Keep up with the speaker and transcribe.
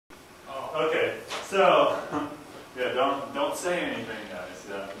okay. So, yeah, don't say anything, guys.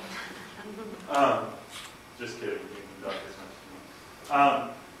 Yeah. Just kidding. You can talk as much as you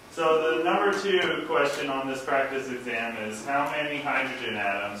want. So the number 2 question on this practice exam is how many hydrogen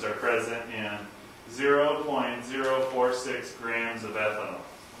atoms are present in 0.046 grams of ethanol?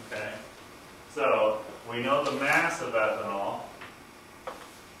 Okay. So we know the mass of ethanol.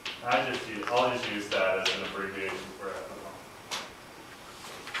 I'll just use that as an abbreviation for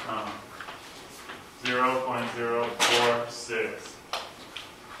ethanol. 0.046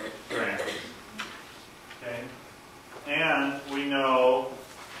 grams. Okay. And we know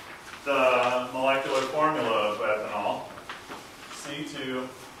the molecular formula of ethanol,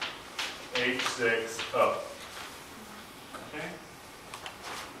 C2H6O. Okay?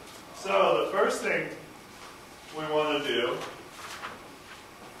 So the first thing we want to do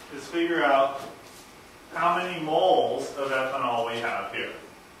is figure out how many moles of ethanol we have here.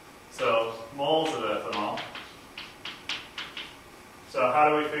 So moles of ethanol. So how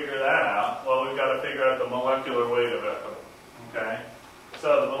do we figure that out? Well, we've got to figure out the molecular weight of ethanol. Okay?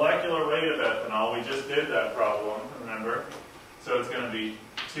 So the molecular weight of ethanol, we just did that problem, remember? So it's going to be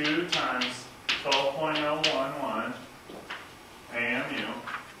 2 times 12.011 AMU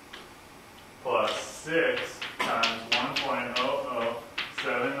plus 6 times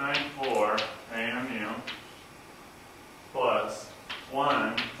 1.00794 AMU plus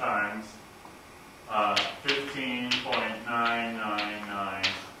 1 times 15.999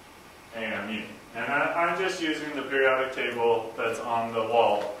 AMU. And I'm just using the periodic table that's on the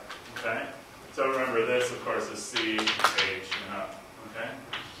wall. Okay? So remember, this, of course, is C, H, and O. Okay?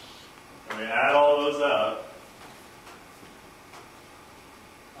 And we add all those up.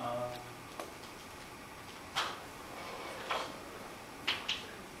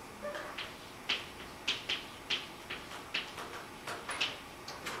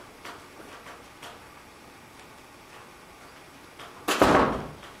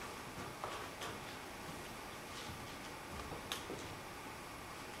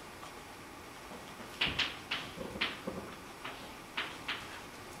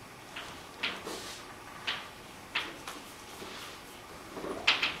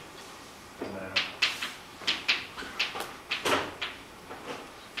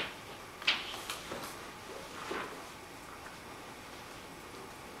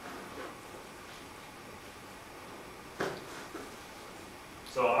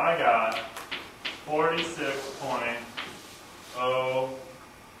 So I got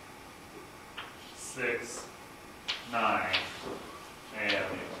 46.069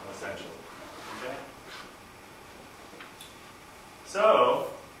 AMU, essentially. Okay? So,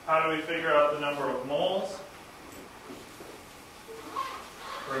 how do we figure out the number of moles?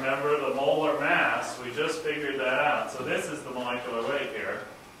 Remember the molar mass, we just figured that out. So this is the molecular weight here.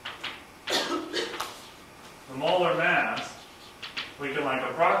 The molar mass, we can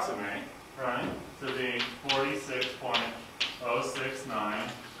approximate, right, to be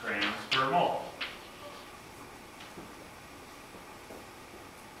 46.069 grams per mole.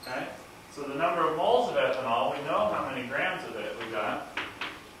 Okay? So the number of moles of ethanol, we know how many grams of it we got.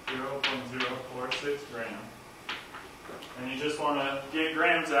 0.046 grams. And you just want to get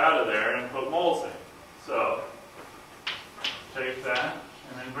grams out of there and put moles in. So, take that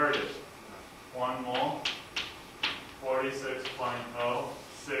and invert it. 1 mole.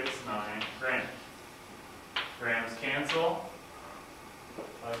 46.069 grams. Grams cancel,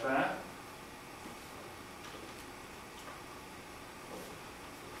 like that.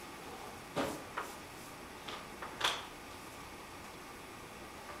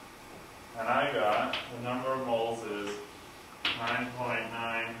 And I got, the number of moles is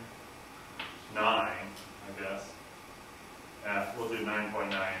 9.99, I guess. Yeah, we'll do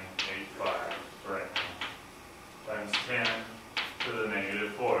 9.985 right now. Times 10 to the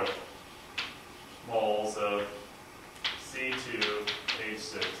negative 4th moles of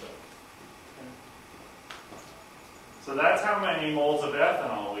C2H6O. So that's how many moles of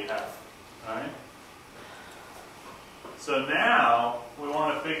ethanol we have, right? So now we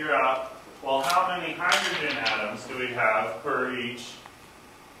want to figure out, well, how many hydrogen atoms do we have per each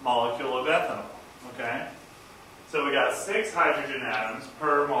molecule of ethanol, okay? So we got 6 hydrogen atoms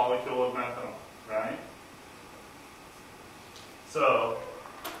per molecule of methanol, right? So,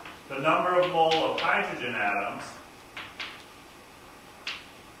 the number of mole of hydrogen atoms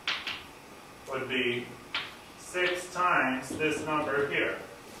would be 6 times this number here.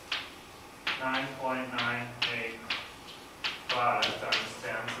 9.985 times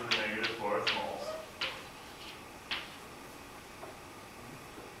 10 to the negative 4th moles.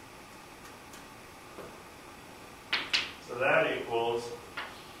 So that equals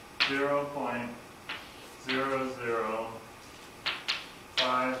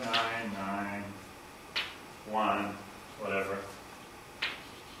 0.00599 whatever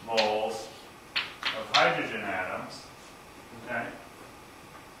moles of hydrogen atoms. Okay?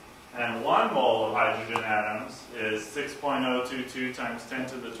 And 1 mole of hydrogen atoms is 6.022 times 10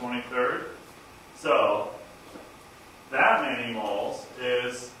 to the 23rd. So that many moles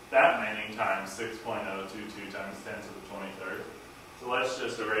is that many times 6.022 times 10 to the 23rd. So let's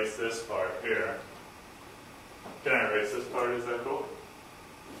just erase this part here. Can I erase this part? Is that cool?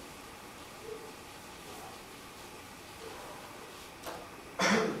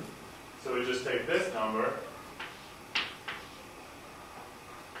 So we just take this number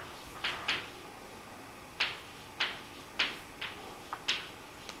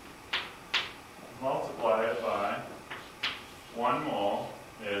multiply it by 1 mole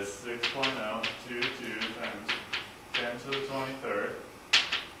is 6.022 times 10 to the 23rd.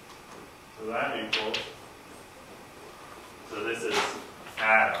 So that equals, so this is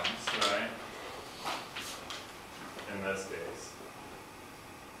atoms, right? In this case.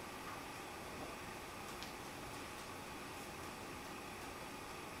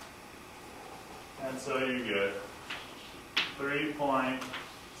 And so you get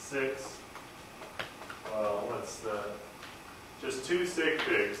 3.6, well, what's the, just 2 sig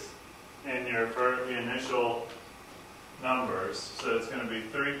figs in your for the initial numbers. So it's going to be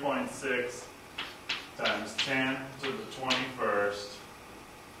 3.6 times 10 to the 21st.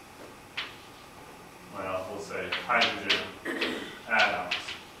 Well, we'll say hydrogen atoms.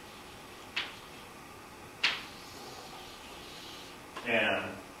 And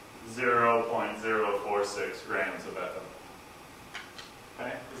 0.046 grams of ethanol.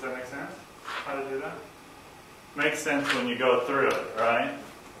 Okay, does that make sense? How to do that? Makes sense when you go through it, right?